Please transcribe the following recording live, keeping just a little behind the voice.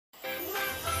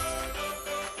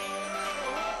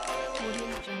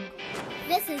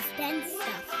This is Ben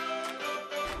stuff.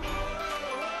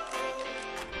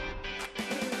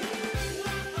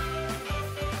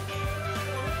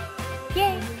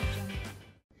 Yay!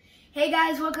 Hey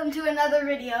guys, welcome to another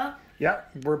video. Yeah,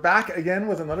 we're back again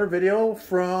with another video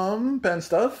from Ben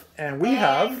Stuff, and we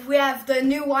have the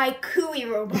new YCOO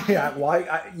robot.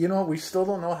 Yeah, you know, we still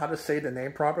don't know how to say the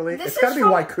name properly. This it's got to be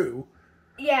from... YCOO.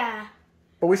 Yeah.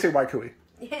 But we say YCOO.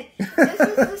 This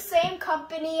is the same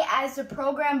company as the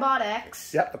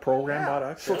Robotics. Yep, the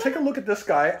Robotics. So take a look at this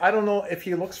guy. I don't know if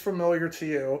he looks familiar to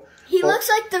you. He looks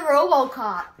like the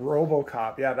RoboCop.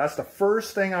 RoboCop, yeah. That's the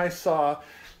first thing I saw.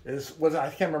 I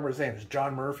can't remember his name. It's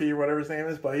John Murphy or whatever his name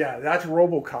is. But yeah, that's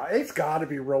RoboCop. It's got to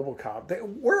be RoboCop.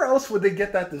 Where else would they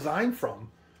get that design from?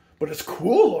 But it's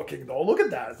cool looking though. Look at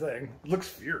that thing. It looks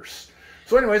fierce.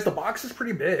 So anyways, the box is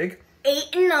pretty big. 8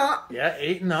 and up. Yeah,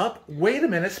 8 and up. Wait a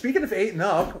minute. Speaking of 8 and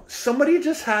up, somebody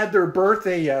just had their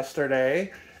birthday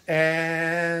yesterday,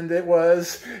 and it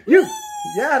was you.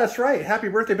 Yeah, that's right. Happy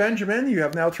birthday, Benjamin. You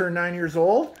have now turned 9 years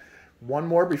old. One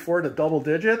more before the double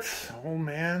digits. Oh,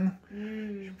 man.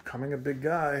 You're becoming a big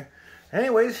guy.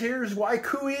 Anyways, here's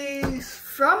YCOO's.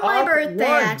 From my birthday,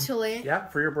 actually. Yeah,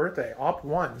 for your birthday. Op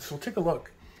 1. So take a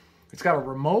look. It's got a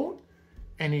remote.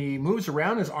 And he moves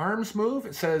around, his arms move.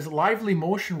 It says lively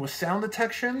motion with sound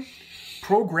detection,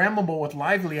 programmable with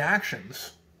lively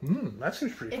actions. That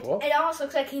seems pretty cool. It almost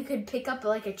looks like he could pick up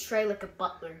like a tray like a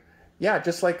butler. Yeah,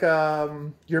 just like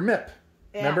your MIP.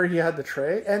 Yeah. Remember he had the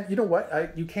tray? And you know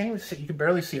what? You can't even see, you can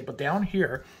barely see it, but down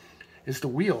here is the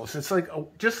wheels. It's like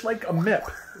just like a MIP.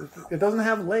 It doesn't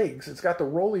have legs. It's got the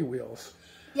rolly wheels.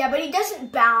 Yeah, but he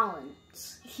doesn't balance.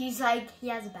 He's like, he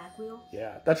has a back wheel.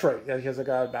 Yeah, that's right. Yeah, he has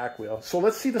a back wheel. So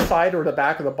let's see the side or the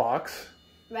back of the box.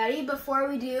 Ready? Before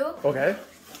we do. Okay.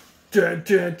 Dun,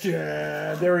 dun,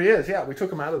 dun. There he is. Yeah, we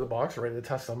took him out of the box already to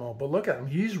test him out. But look at him.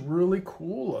 He's really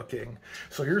cool looking.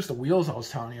 So here's the wheels I was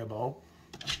telling you about.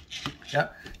 Yeah,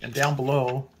 and down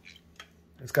below,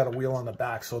 it's got a wheel on the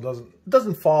back, so it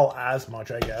doesn't fall as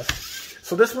much, I guess.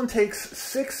 So this one takes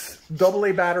 6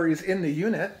 AA batteries in the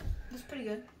unit. That's pretty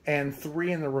good. And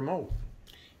 3 in the remote.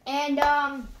 And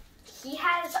he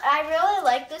has, I really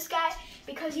like this guy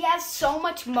because he has so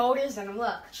much motors in him.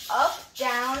 Look, up,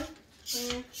 down,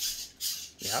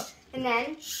 Yep. And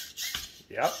then.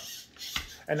 Yep.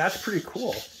 And that's pretty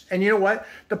cool. And you know what?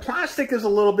 The plastic is a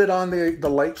little bit on the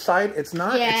light side. It's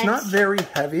not. Yeah, it's not very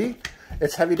heavy.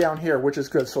 It's heavy down here, which is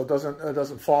good, so it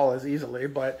doesn't fall as easily.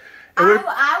 But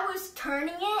I was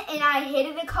turning it and I hit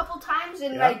it a couple times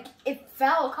and like it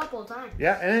fell a couple of times.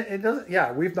 Yeah, and it doesn't.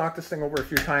 Yeah, we've knocked this thing over a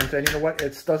few times, and you know what?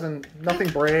 Nothing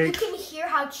breaks. You can hear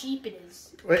how cheap it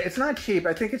is. It's not cheap.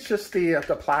 I think it's just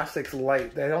the plastic's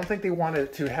light. I don't think they wanted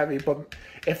it too heavy. But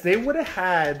if they would have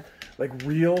had like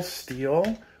real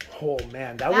steel. Oh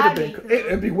man, that would have been.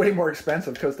 It'd be way more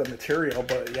expensive because of the material.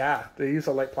 But yeah, they use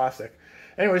a light plastic.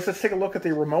 Anyways, let's take a look at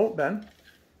the remote then.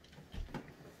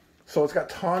 So it's got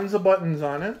tons of buttons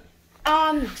on it.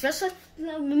 Just like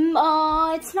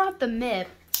it's not the MIP,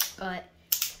 but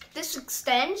this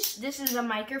extends. This is a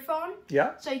microphone.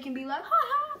 Yeah. So you can be like, ha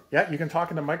ha. Yeah, you can talk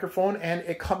in the microphone, and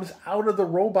it comes out of the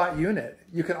robot unit.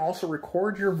 You can also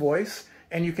record your voice,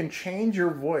 and you can change your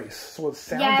voice so it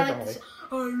sounds differently.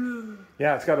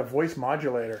 Yeah, it's got a voice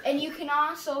modulator. And you can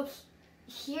also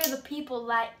hear the people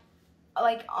that,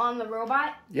 like, on the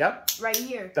robot. Yep. Right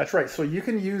here. That's right. So you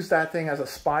can use that thing as a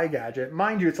spy gadget.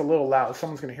 Mind you, it's a little loud.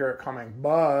 Someone's going to hear it coming.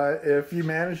 But if you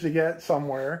manage to get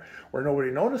somewhere where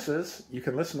nobody notices, you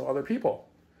can listen to other people,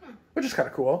 which is kind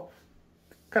of cool.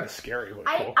 Kind of scary, but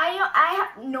cool. I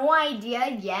have no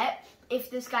idea yet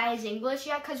if this guy is English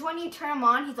yet, because when you turn him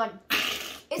on, he's like...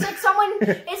 It's like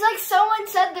someone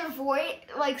said their voice,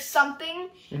 like something,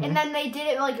 and then they did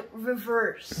it like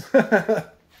reverse.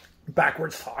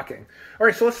 Backwards talking. All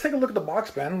right, so let's take a look at the box,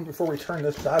 Ben, before we turn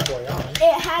this bad boy on.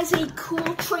 It has a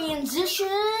cool transition.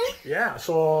 Yeah,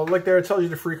 so like there it tells you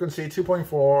the frequency,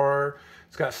 2.4.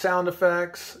 It's got sound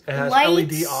effects. It has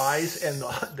lights. LED eyes, and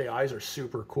the eyes are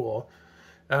super cool.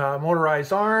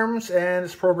 Motorized arms, and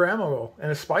it's programmable, and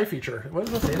a spy feature. What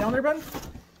does it say down there, Ben?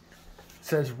 It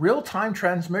says real-time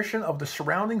transmission of the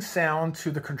surrounding sound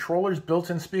to the controller's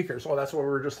built-in speakers. Oh, that's what we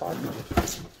were just talking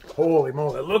about. Holy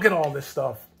moly, look at all this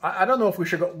stuff. I don't know if we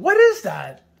should go... What is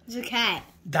that? It's a cat.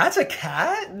 That's a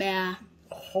cat? Yeah.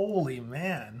 Holy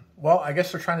man. Well, I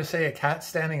guess they're trying to say a cat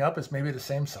standing up is maybe the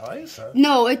same size?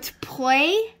 No, it's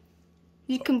play.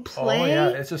 You can play. Oh, yeah,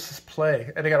 it's just this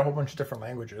play. And they got a whole bunch of different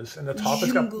languages. And the top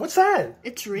has got... What's that?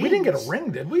 It's rings. We didn't get a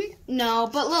ring, did we? No,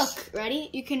 but look. Ready?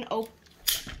 You can open...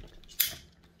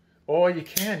 Oh, you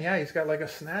can. Yeah, he's got like a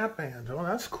snap band. Oh,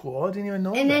 that's cool. I didn't even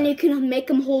know And that. then you can make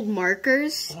them hold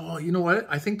markers. Oh, you know what?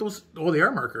 I think those... Oh, they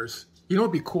are markers. You know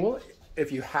what would be cool?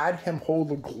 If you had him hold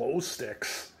the glow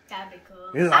sticks. That'd be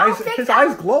cool. His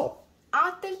eyes glow. I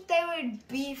don't think they would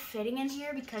be fitting in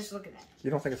here because look at that. You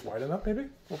don't think it's wide enough, maybe?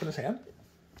 Open his hand?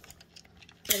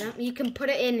 You can put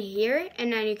it in here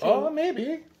and then you can... Oh,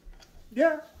 maybe.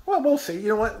 Yeah. Well, we'll see. You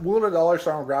know what? We'll go to the dollar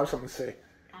store and grab something and see.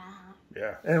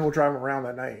 Yeah. And we'll drive him around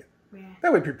that night. Yeah.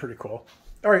 That would be pretty cool.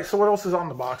 All right, so what else is on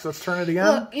the box? Let's turn it again.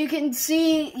 Look, you can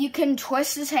see, you can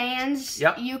twist his hands.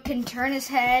 Yep. You can turn his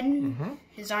head.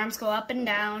 His arms go up and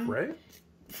down. Right.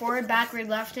 Forward, backward,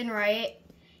 left, and right.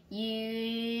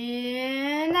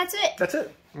 And that's it. That's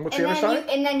it. And what's the other side?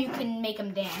 And then you can make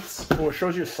him dance. Oh, it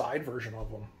shows you a side version of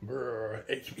him.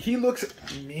 He looks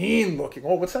mean looking.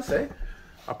 Oh, what's that say?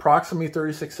 Approximately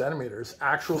 36 centimeters.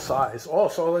 Actual size. Oh,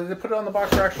 so they put it on the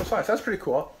box for actual size. That's pretty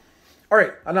cool. All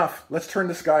right, enough. Let's turn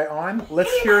this guy on.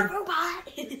 Let's hear... Robot.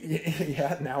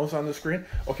 Yeah, now it's on the screen.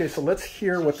 Okay, so let's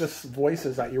hear what this voice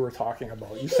is that you were talking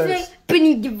about. You said it's...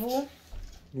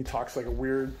 He talks like a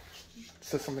weird...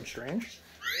 Says something strange.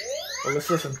 Well, let's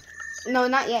listen. No,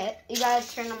 not yet. You gotta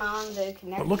turn them on to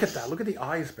connect. But look at that. Look at the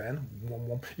eyes, Ben.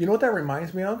 You know what that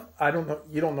reminds me of? I don't know.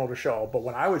 You don't know the show, but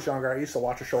when I was younger, I used to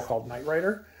watch a show called Knight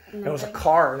Rider. And it was a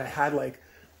car, and it had like...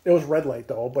 It was red light,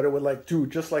 though, but it would like do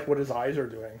just like what his eyes are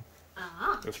doing.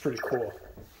 It's pretty cool.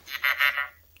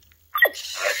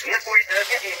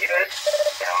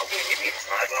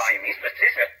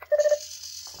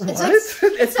 What?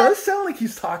 It does sound like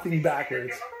he's talking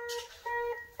backwards.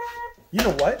 You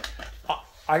know what?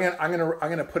 I'm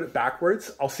gonna put it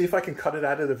backwards. I'll see if I can cut it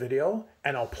out of the video,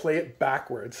 and I'll play it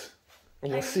backwards,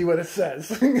 and we'll see what it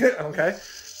says. Okay. All right.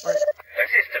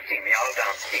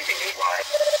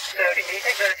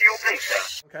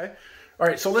 Okay. All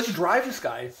right. So let's drive this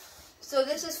guy. So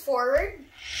this is forward.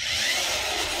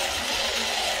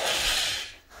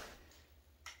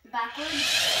 Backward.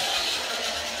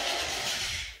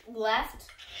 Left.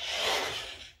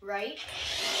 Right.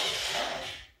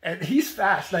 And he's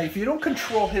fast. Now, if you don't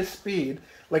control his speed,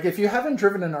 like if you haven't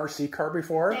driven an RC car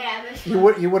before, you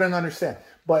wouldn't understand.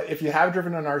 But if you have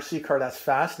driven an RC car that's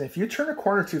fast, and if you turn a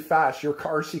corner too fast, your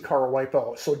RC car will wipe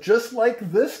out. So just like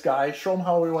this guy, show him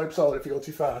how he wipes out if you go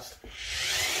too fast.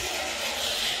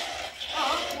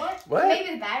 What?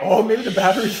 Maybe the batteries. Oh, maybe the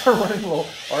batteries are running low.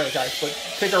 All right, guys, but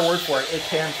take our word for it. It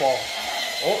can fall.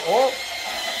 Oh.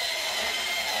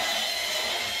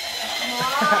 Come on.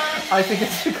 I think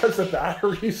it's because the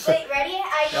batteries... Wait, ready?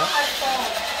 I know how to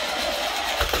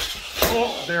fall.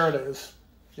 Oh, there it is.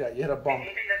 Yeah, you hit a bump.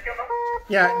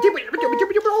 Yeah.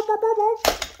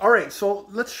 All right, so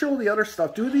let's show the other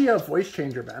stuff. Do the voice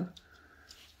changer, Ben.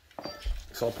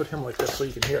 So I'll put him like this so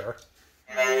you can hear.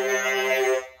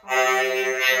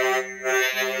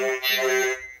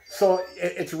 So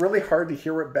it's really hard to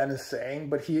hear what Ben is saying,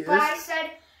 but he is... But I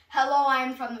said, hello,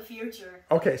 I'm from the future.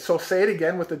 Okay, so say it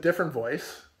again with a different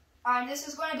voice. Alright, this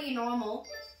is going to be normal.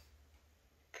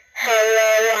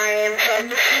 Hello, I am from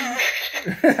the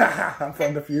future. I'm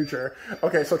from the future.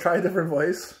 Okay, so try a different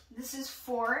voice. This is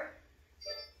for...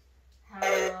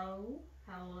 Hello.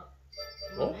 Hello.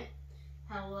 Oh.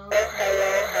 Hello.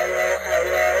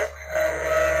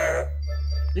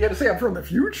 You gotta say I'm from the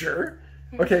future.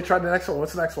 Okay, try the next one.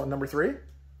 What's the next one? Number 3?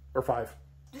 Or 5?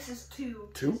 This is 2.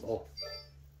 2? Oh.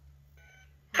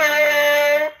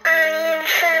 Hello, I am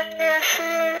from the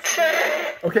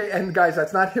future. Okay, and guys,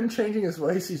 that's not him changing his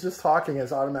voice. He's just talking.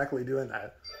 It's automatically doing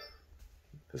that.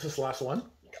 Is this the last one?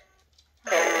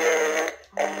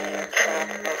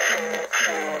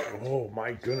 Oh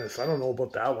my goodness. I don't know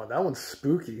about that one. That one's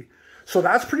spooky. So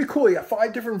that's pretty cool. You got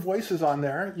 5 different voices on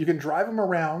there. You can drive them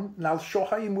around. Now show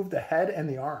how you move the head and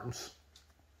the arms.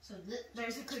 So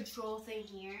there's a control thing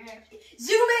here.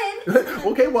 Zoom in!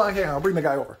 Okay, well, okay, I'll bring the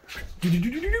guy over.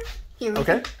 Here,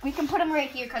 Okay. We can put him right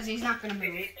here because he's not going to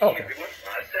move. Okay.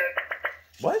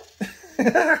 What?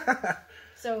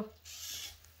 So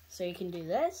you can do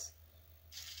this.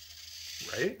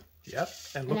 Right? Yep.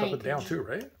 And look up and down too,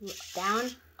 right? Down,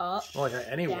 up. Oh, yeah,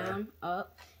 anywhere. Down,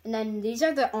 up. And then these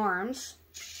are the arms.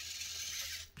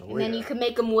 Oh, And then you can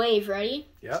make them wave. Ready?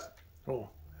 Yep. Oh,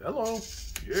 hello.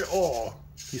 Yeah. Oh,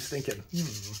 he's thinking.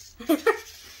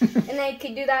 And then you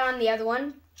can do that on the other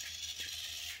one.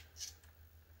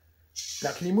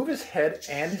 Now, can you move his head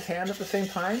and his hand at the same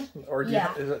time? Or is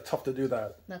it tough to do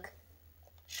that? Look.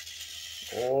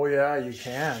 Oh, yeah, you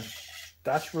can.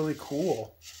 That's really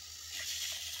cool.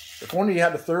 If only you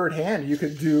had a third hand, you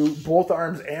could do both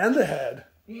arms and the head.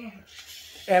 Yeah.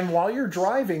 And while you're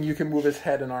driving, you can move his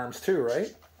head and arms too,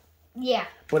 right? Yeah.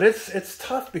 But it's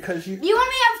tough because you You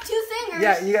only have 2 fingers.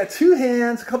 yeah, you got 2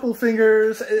 hands, a couple of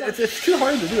fingers. It's too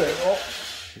hard to do it. Oh,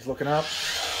 he's looking up.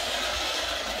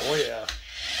 Oh yeah.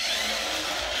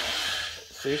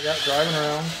 See, yeah, driving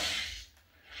around.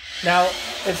 Now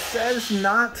it says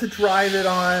not to drive it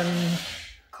on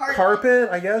carpet,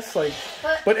 I guess. Like,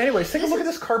 but anyways, take a look at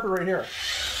this carpet right here.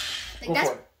 Go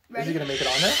for it. Is he gonna make it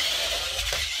on there?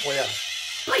 Oh yeah.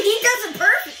 But he does it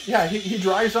perfect. Yeah, he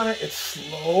drives on it. It's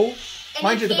slow. And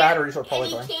Mind you, the batteries are probably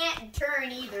fine. fine. He can't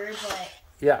turn either, but...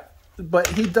 Yeah, but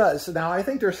he does. Now, I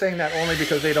think they're saying that only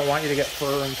because they don't want you to get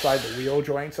fur inside the wheel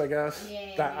joints, I guess.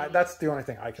 Yeah. That's the only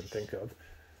thing I can think of.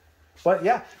 But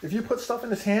yeah, if you put stuff in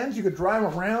his hands, you could drive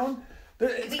him around.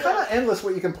 It's kind of endless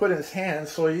what you can put in his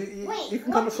hands, so you can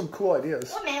come up with some cool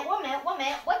ideas. One minute.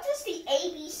 What does the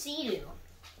ABC do?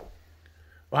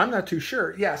 Well, I'm not too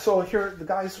sure. Yeah, so here, the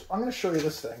guys, I'm going to show you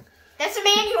this thing. That's the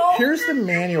manual. Here's the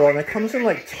manual, and it comes in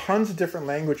like tons of different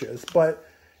languages, but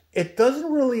it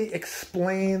doesn't really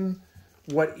explain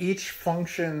what each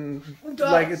function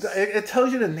does. Like. It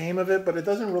tells you the name of it, but it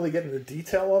doesn't really get into the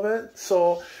detail of it.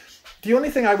 So the only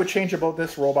thing I would change about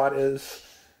this robot is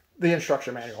the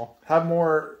instruction manual. Have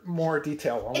more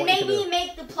detail on what you can do. Maybe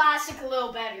make the plastic a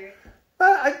little better.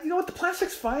 You know what? The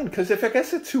plastic's fine, because if I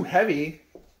guess it's too heavy,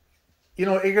 you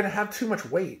know, you're going to have too much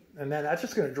weight, and then that's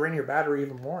just going to drain your battery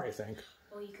even more, I think.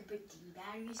 Or you could put D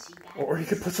batteries, C batteries. Or you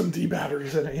could put some D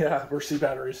batteries in it, yeah, or C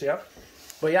batteries, yeah.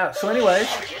 But yeah, so anyway.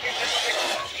 I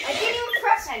didn't even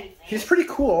press anything. He's pretty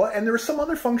cool, and there are some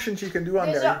other functions you can do on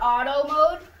There's there. an auto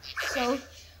mode, so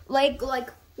like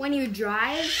when you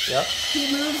drive, Yep.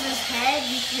 he moves his head,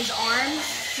 his arms,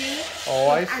 see? Oh,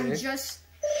 I see. I'm just...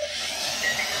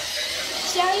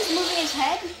 See how he's moving his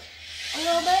head a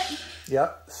little bit?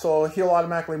 Yep, so he'll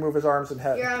automatically move his arms and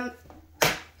head.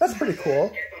 That's pretty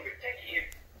cool.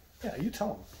 Yeah, you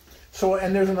tell him. So,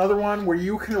 and there's another one where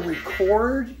you can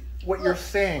record what you're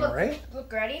saying, right?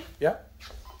 Look, ready? Yep.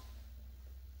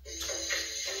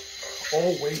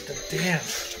 Oh, wait, the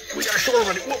dance. We gotta show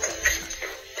everybody. Whoa.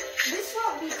 This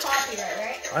won't be copyright,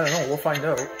 right? I don't know, we'll find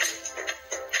out.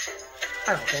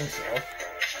 I don't think so.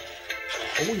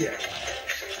 Oh, yeah.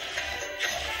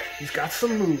 He's got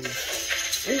some moves.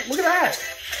 Oh, look at that!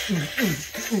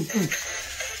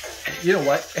 You know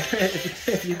what?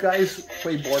 If you guys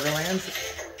play Borderlands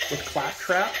with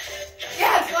Claptrap,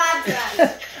 Yeah,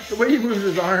 Claptrap. the way he moves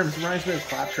his arms reminds me of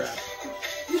Claptrap.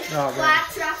 Oh,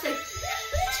 Claptrap's like...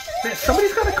 man,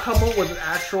 somebody's got to come up with an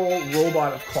actual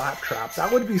robot of Claptrap.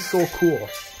 That would be so cool.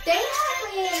 They have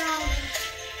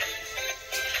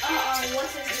a,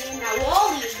 what's his name now?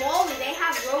 Wally, they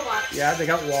have robots. Yeah, they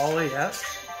got Wally, yeah.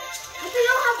 But they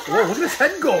don't have Whoa, look at his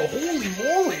head go. Holy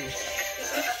moly.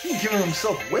 He's giving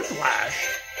himself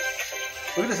whiplash.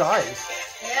 Look at his eyes.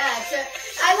 Yeah,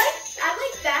 I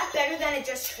like that better than it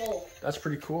just full. That's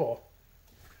pretty cool.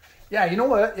 Yeah, you know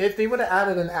what? If they would have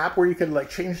added an app where you could like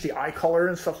change the eye color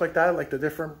and stuff like that, like the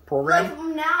different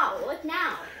program. Like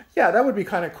now. Yeah, that would be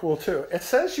kind of cool too. It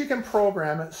says you can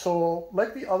program it, so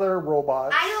like the other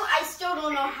robots. I still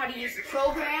don't know how to use the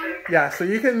program. Yeah, so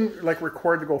you can like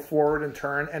record to go forward and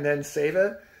turn and then save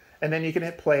it, and then you can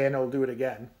hit play and it'll do it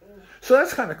again. So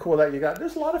that's kind of cool that you got.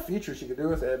 There's a lot of features you can do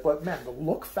with it, but man, the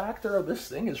look factor of this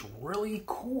thing is really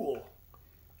cool.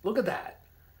 Look at that.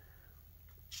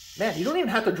 Man, you don't even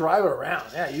have to drive it around.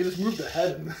 Yeah, you just move the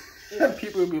head and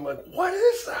people would be like, what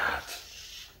is that?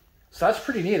 So that's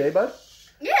pretty neat, eh, bud?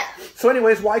 Yeah. So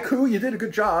anyways, YCOO, you did a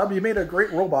good job. You made a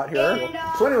great robot here. And,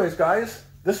 so anyways, guys,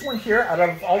 this one here, out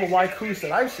of all the YCOOs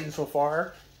that I've seen so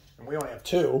far, and we only have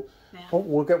 2, Yeah.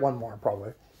 we'll get one more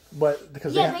probably. But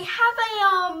because they have a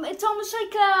it's almost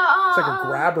like a it's like a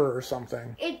grabber or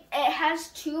something. It has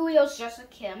 2 wheels just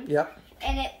like him. Yep.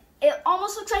 And it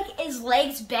almost looks like his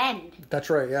legs bend. That's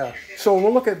right, yeah. So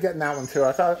we'll look at getting that one too.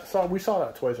 We saw that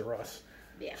at Toys R Us.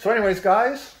 Yeah. So anyways,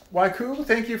 guys, YCOO,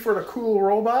 thank you for the cool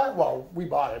robot. Well, we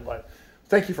bought it, but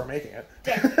thank you for making it.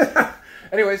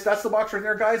 Anyways, that's the box right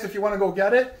there, guys. If you want to go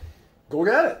get it, go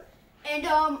get it. And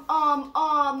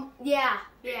yeah.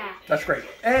 That's great.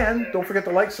 And don't forget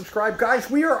to like, subscribe. Guys,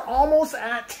 we are almost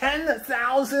at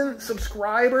 10,000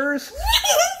 subscribers.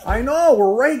 I know,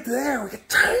 we're right there. We can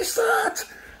taste it.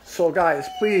 So guys,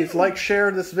 please like,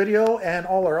 share this video and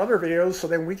all our other videos so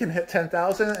then we can hit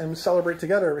 10,000 and celebrate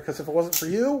together, because if it wasn't for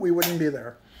you, we wouldn't be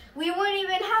there. We wouldn't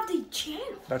even have the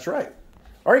channel. That's right.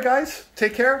 All right, guys,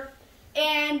 take care.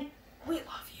 And we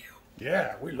love you.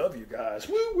 Yeah, we love you guys.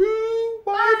 Woo woo,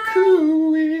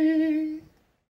 YCOO.